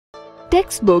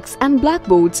Textbooks and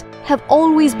blackboards have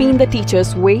always been the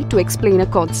teacher's way to explain a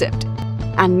concept,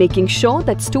 and making sure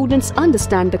that students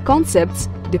understand the concepts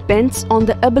depends on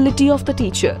the ability of the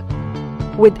teacher.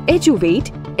 With Eduvate,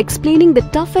 explaining the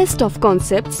toughest of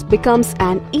concepts becomes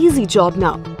an easy job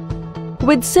now.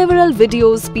 With several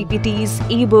videos, PPTs,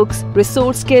 ebooks,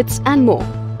 resource kits and more,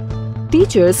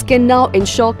 teachers can now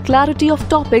ensure clarity of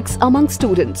topics among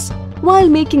students while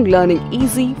making learning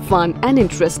easy, fun and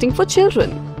interesting for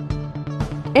children.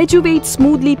 Eduvate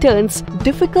smoothly turns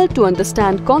difficult to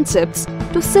understand concepts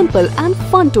to simple and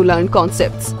fun to learn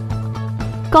concepts.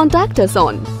 Contact us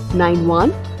on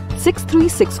 91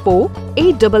 6364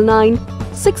 899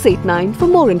 689 for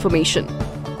more information.